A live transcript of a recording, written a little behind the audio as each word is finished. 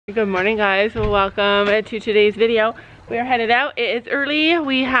Good morning, guys. Welcome to today's video. We are headed out. It is early.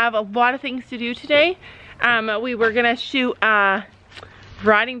 We have a lot of things to do today. We were gonna shoot a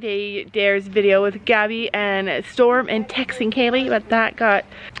riding day dares video with Gabby and Storm and Tex and Kaylee, but that got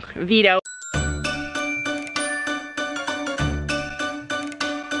vetoed.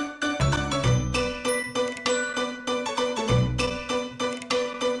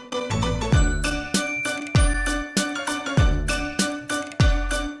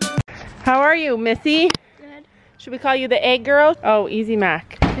 How are you, Missy? Good. Should we call you the egg girl? Oh, easy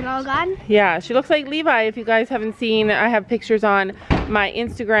Mac. Is it all gone? Yeah, she looks like Levi. If you guys haven't seen, I have pictures on my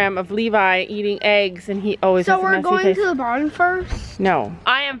Instagram of Levi eating eggs, and he always has a messy face. So we're going to the barn first? No.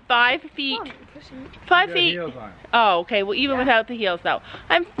 I am 5 feet. Oh, 5 feet. Oh, okay. Well, even without the heels, though.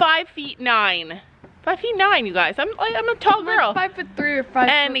 I'm 5'9". 5'9", you guys. I'm a tall girl. Like 5'3" or 5'4".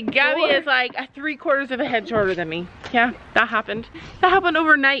 And Gabby is like 3/4 of a head shorter than me. Yeah, that happened. That happened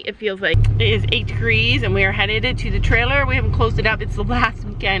overnight, it feels like. It is 8 degrees and we are headed to the trailer. We haven't closed it up. It's the last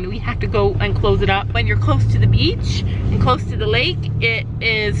weekend. We have to go and close it up. When you're close to the beach and close to the lake, it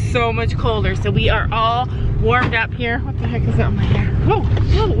is so much colder. So we are all warmed up here. What the heck is that on my hair? Whoa,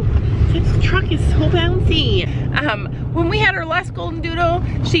 whoa. This truck is so bouncy. When we had our last golden doodle,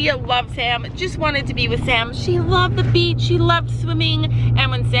 she loved Sam, just wanted to be with Sam. She loved the beach, she loved swimming,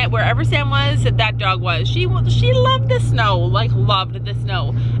 and when Sam, wherever Sam was, that dog was. She loved the snow, like loved the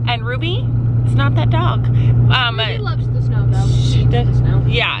snow. And Ruby is not that dog. Ruby loves the snow though. She does the snow.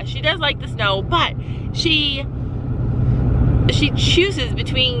 Yeah, she does like the snow, but she chooses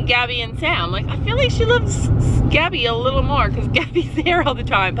between Gabby and Sam. Like, I feel like she loves Gabby a little more because Gabby's there all the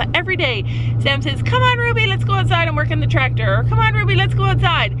time. But every day, Sam says, come on, Ruby, let's go outside and work in the tractor. Or come on, Ruby, let's go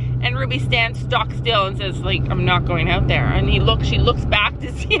outside. And Ruby stands stock still and says, like, I'm not going out there. And she looks back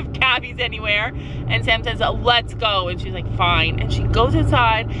to see if Gabby's anywhere. And Sam says, let's go. And she's like, fine. And she goes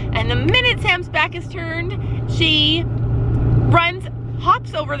outside. And the minute Sam's back is turned, she runs,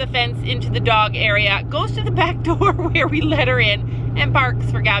 hops over the fence into the dog area, goes to the back door where we let her in, and barks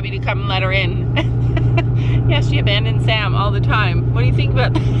for Gabby to come and let her in. Yeah, she abandons Sam all the time. What do you think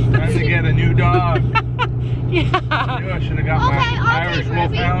about that? Time to get a new dog. Yeah. I knew I should have got my Irish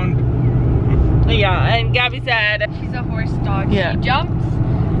Wolfhound. Yeah, and Gabby said she's a horse dog. Yeah. She jumps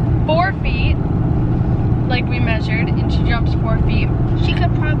 4 feet, like we measured, and she jumps 4 feet. She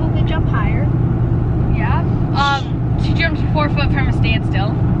could probably jump higher. Yeah. She jumps 4 foot from a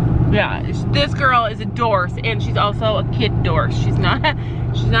standstill. Yeah, this girl is a dorse, and she's also a kid dorse. She's not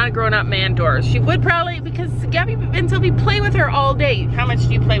a grown-up man dorse. She would probably, because Gabby and Sophie play with her all day. How much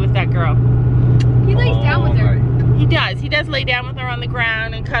do you play with that girl? He lays down with her. He does. He does lay down with her on the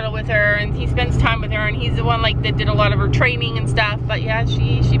ground and cuddle with her, and he spends time with her, and he's the one like that did a lot of her training and stuff. But yeah,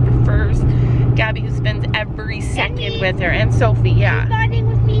 she prefers Gabby, who spends every second with her, and Sophie. Yeah. She's bonding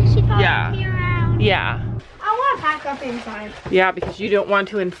with me. She follows me around. Yeah. I want to pack up inside. Yeah, because you don't want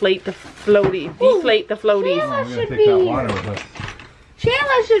to inflate the floaties. Deflate the floaties. Shayla should be here.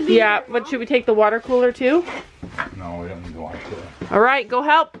 Shayla should be Yeah, but should we take the water cooler too? No, we don't need the water cooler. All right, go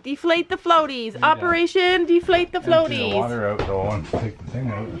help deflate the floaties. Yeah. Operation deflate the floaties. Empty the water out though and take the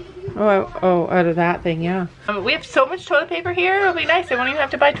thing out. Oh, out of that thing, yeah. We have so much toilet paper here. It'll be nice. I won't even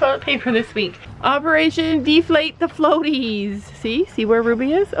have to buy toilet paper this week. Operation deflate the floaties. See where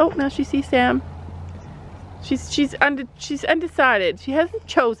Ruby is? Oh, now she sees Sam. She's undecided. She hasn't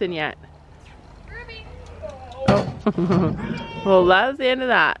chosen yet. Ruby. Oh. Well, that was the end of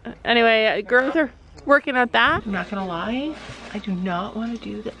that. Anyway, girls are working at that. I'm not gonna lie, I do not want to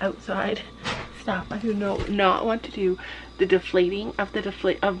do the outside stuff. I do not want to do the deflating of the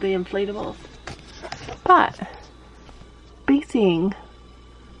inflatables. But basing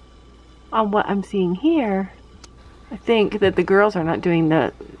on what I'm seeing here, I think that the girls are not doing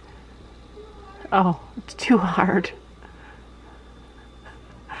the. Oh, it's too hard.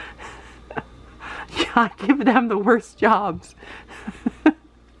 God, give them the worst jobs.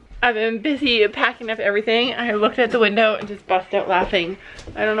 I've been busy packing up everything. I looked at the window and just bust out laughing.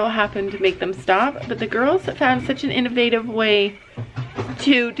 I don't know what happened to make them stop, but the girls found such an innovative way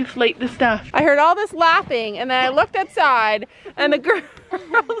to deflate the stuff. I heard all this laughing, and then I looked outside, and the girls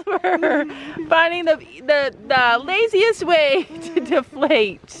were finding the laziest way to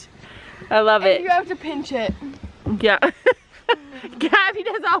deflate. I love it. You have to pinch it. Yeah. Gabby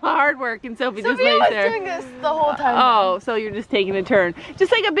does all the hard work and Sophie just lays there. doing this the whole time. Oh, so you're just taking a turn.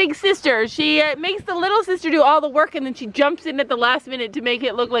 Just like a big sister. She makes the little sister do all the work, and then she jumps in at the last minute to make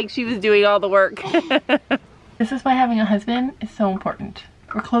it look like she was doing all the work. This is why having a husband is so important.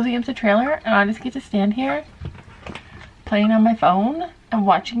 We're closing up the trailer, and I just get to stand here playing on my phone and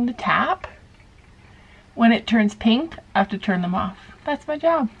watching the tap. When it turns pink, I have to turn them off. That's my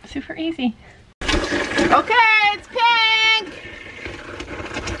job. Super easy. Okay, it's pink.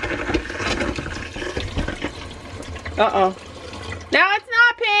 Uh-oh. Now it's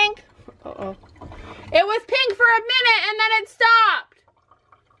not pink. Uh-oh. It was pink for a minute and then it stopped.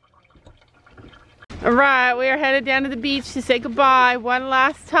 All right, we are headed down to the beach to say goodbye one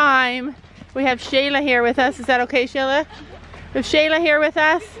last time. We have Shayla here with us. Is that okay, Shayla? We have Shayla here with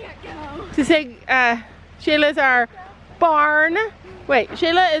us to say, Shayla's our barn. Wait,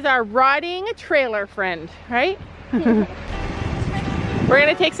 Shayla is our riding trailer friend, right? We're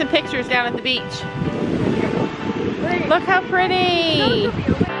gonna take some pictures down at the beach. Look how pretty.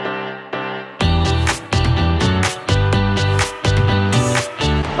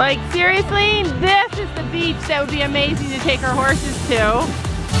 Like seriously, this is the beach that would be amazing to take our horses to.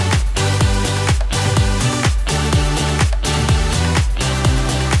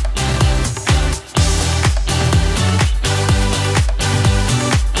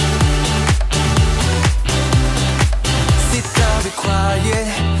 Sit down, be quiet,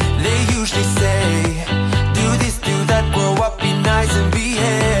 they usually say, do this, do that, grow up, be nice and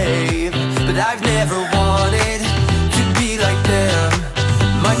behave. But I've never wanted to be like them.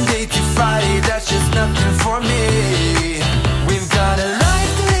 Monday to Friday, that's just nothing for me. We've got a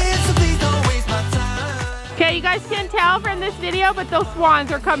life to live, so please don't waste my time. Okay, you guys can't tell from this video, but those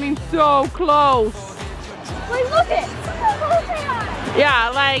swans are coming so close. Wait, look how close they are. Yeah,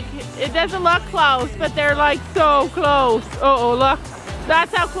 like, it doesn't look close, but they're like so close. Uh-oh, look.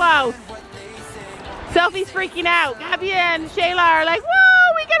 That's how close. Sophie's freaking out. Gabby and Shayla are like,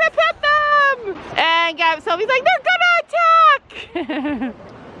 whoa, we gotta pet them. And Sophie's like, they're gonna attack.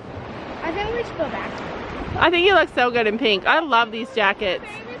 I think we should go back. I think you look so good in pink. I love these jackets.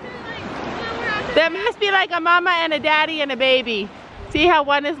 That must be like a mama and a daddy and a baby. See how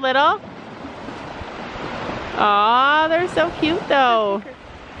one is little? Aw, they're so cute though.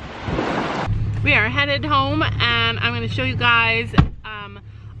 We are headed home and I'm going to show you guys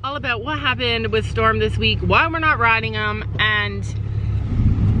all about what happened with Storm this week, why we're not riding them, and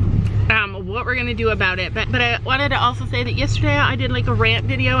what we're gonna do about it. But I wanted to also say that yesterday I did like a rant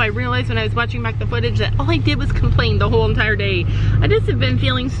video. I realized when I was watching back the footage that all I did was complain the whole entire day. I just have been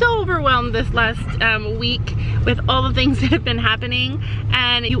feeling so overwhelmed this last week with all the things that have been happening,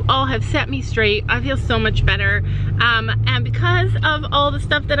 and you all have set me straight. I feel so much better, and because of all the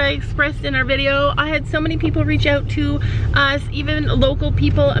stuff that I expressed in our video, I had so many people reach out to us, even local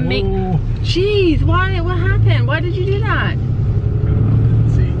people, and make, jeez, why, what happened? Why did you do that?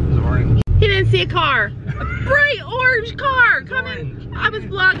 He didn't see a car. A bright orange car coming. I was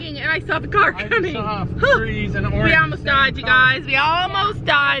vlogging and I saw the car coming. I saw trees and orange. We almost died, you guys. We almost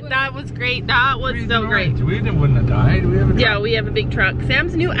died. That was great. That was so great. We wouldn't have died. We have a truck. Yeah, we have a big truck.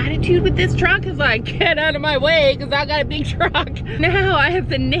 Sam's new attitude with this truck is like, get out of my way because I got a big truck. Now I have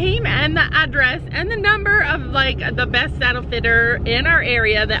the name and the address and the number of like the best saddle fitter in our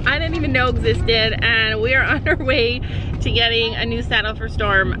area that I didn't even know existed, and we are on our way to getting a new saddle for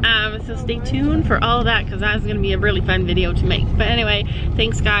Storm. So stay tuned for all of that because that's going to be a really fun video to make. But anyway,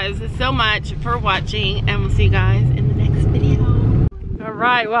 thanks guys so much for watching, and we'll see you guys in the next video. All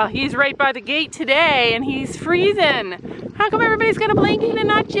right, well, he's right by the gate today and he's freezing. How come everybody's got a blanket and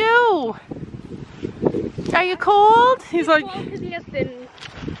not you? Are you cold? He's like,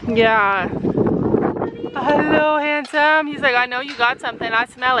 yeah. Hello, handsome. He's like, I know you got something. I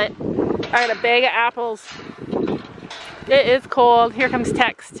smell it. I got a bag of apples. It is cold. Here comes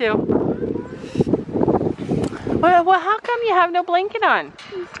Tex too. Well, how come you have no blanket on?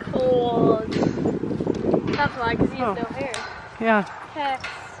 He's cold. That's why, because he has no hair. Yeah. Tex.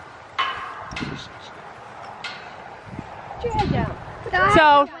 Put your head down.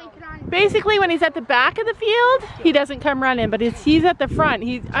 So basically when he's at the back of the field, he doesn't come running, but he's at the front.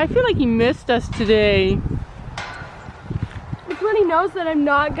 I feel like he missed us today. It's when he knows that I'm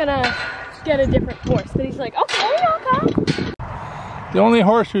not gonna get a different horse. But he's like, okay, okay. The only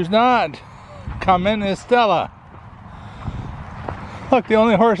horse who's not coming is Stella. Look, the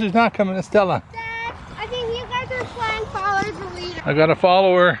only horse who's not coming is Stella. Dad, I think you guys are playing follow the leader. I got a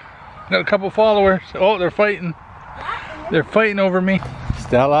follower. Got a couple followers. Oh, they're fighting. They're fighting over me.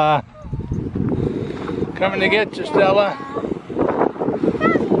 Stella. Coming to get you, Stella.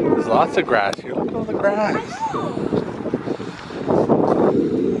 There's lots of grass here. Look at all the grass.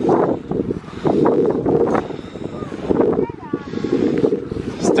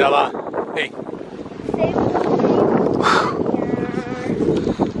 Stella. Hey.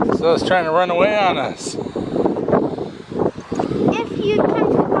 So it's trying to run away on us. If you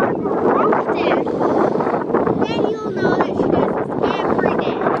come to farm more often, then you'll know that she does this every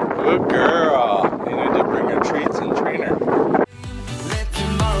day. Good girl. You need to bring her treats and train her.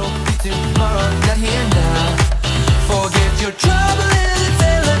 tomorrow, not here now. Forget your trouble and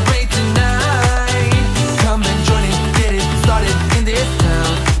celebrate tonight. Come and join in, get it started in this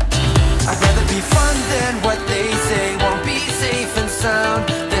town. I'd rather be fun than what they say won't be safe and sound.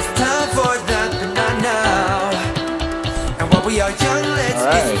 There's time for that, but not now. And while we are young, let's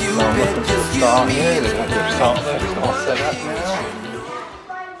be stupid. Just you, me, and the night. All set up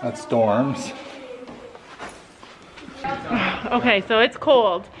now. That's Storms. Okay, so it's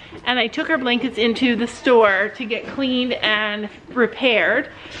cold, and I took our blankets into the store to get cleaned and repaired.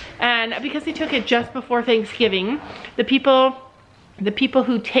 And because they took it just before Thanksgiving, the people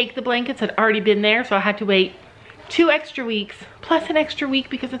who take the blankets had already been there, so I had to wait 2 extra weeks plus an extra week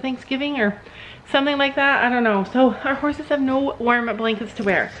because of Thanksgiving or something like that. I don't know. So our horses have no warm blankets to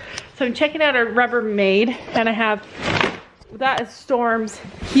wear. So I'm checking out our Rubbermaid, and I have, that is Storm's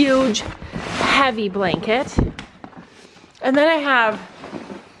huge heavy blanket. And then I have,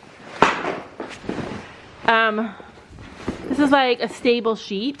 this is like a stable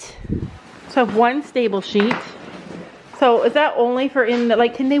sheet. So I have 1 stable sheet. So is that only for in the,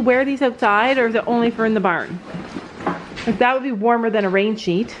 like, can they wear these outside, or is it only for in the barn? Like, that would be warmer than a rain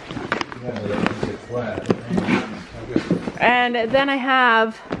sheet. And then I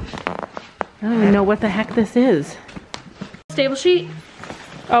have, I don't even know what the heck this is. Stable sheet?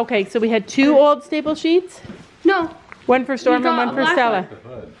 Okay, so we had 2 old stable sheets? No. 1 for Storm and 1 for Stella.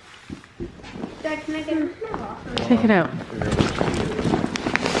 Dad, can I get it? Take it out.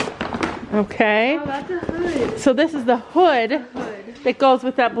 Okay. Oh, that's a hood. So this is the hood that goes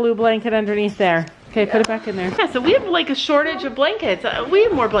with that blue blanket underneath there. Okay, put it back in there. Yeah, so we have like a shortage of blankets. We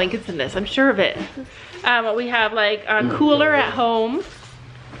have more blankets than this, I'm sure of it. We have like a cooler at home.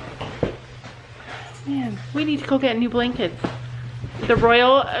 Man, we need to go get new blankets. The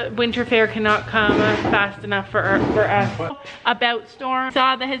Royal Winter Fair cannot come fast enough for us. About Storm,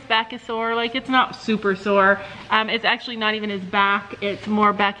 saw that his back is sore. Like, it's not super sore. It's actually not even his back. It's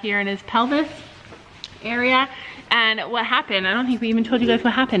more back here in his pelvis area. And what happened, I don't think we even told you guys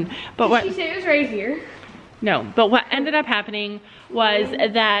what happened. But what? Did she say it was right here? No, but what ended up happening was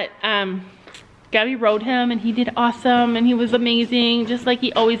that Gabby rode him, and he did awesome, and he was amazing, just like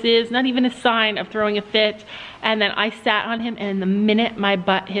he always is. Not even a sign of throwing a fit. And then I sat on him, and the minute my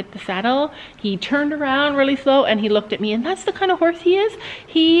butt hit the saddle, he turned around really slow, and he looked at me. And that's the kind of horse he is.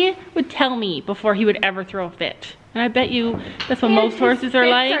 He would tell me before he would ever throw a fit. And I bet you that's what most horses are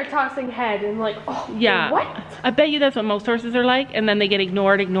like. Start tossing head and like, oh, yeah. What? I bet you that's what most horses are like, and then they get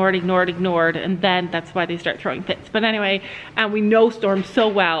ignored, and then that's why they start throwing fits. But anyway, we know Storm so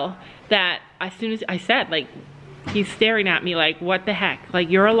well that as soon as I said, like, he's staring at me like, what the heck? Like,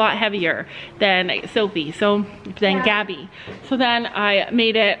 you're a lot heavier than Sophie, than Gabby. So then I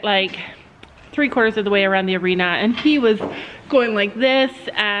made it like 3/4 of the way around the arena, and he was going like this,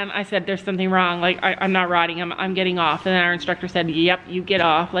 and I said, there's something wrong. Like, I'm not riding him, I'm getting off. And then our instructor said, yep, you get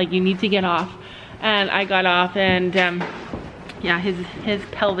off. Like, you need to get off. And I got off, and yeah, his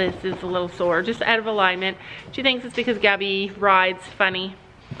pelvis is a little sore, just out of alignment. She thinks it's because Gabby rides funny.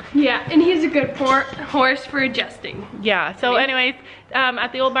 Yeah, and he's a good horse for adjusting. Yeah, so anyways,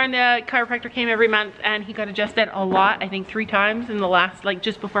 at the old barn, the chiropractor came every month, and he got adjusted a lot. I think 3 times in the last, like,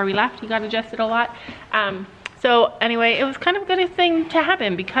 just before we left, he got adjusted a lot. So anyway, it was kind of a good thing to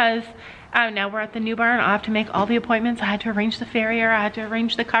happen, because now we're at the new barn. I have to make all the appointments. I had to arrange the farrier, I had to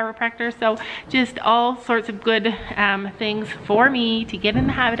arrange the chiropractor. So just all sorts of good things for me to get in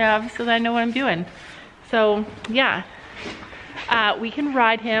the habit of, so that I know what I'm doing. So yeah. We can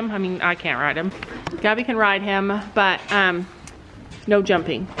ride him. I mean, I can't ride him. Gabby can ride him, but no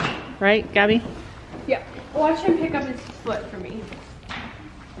jumping. Right, Gabby? Yeah. Watch him pick up his foot for me.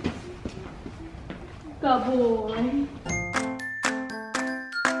 Good boy.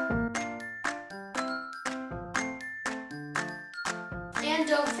 And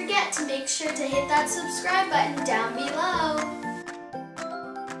don't forget to make sure to hit that subscribe button down below.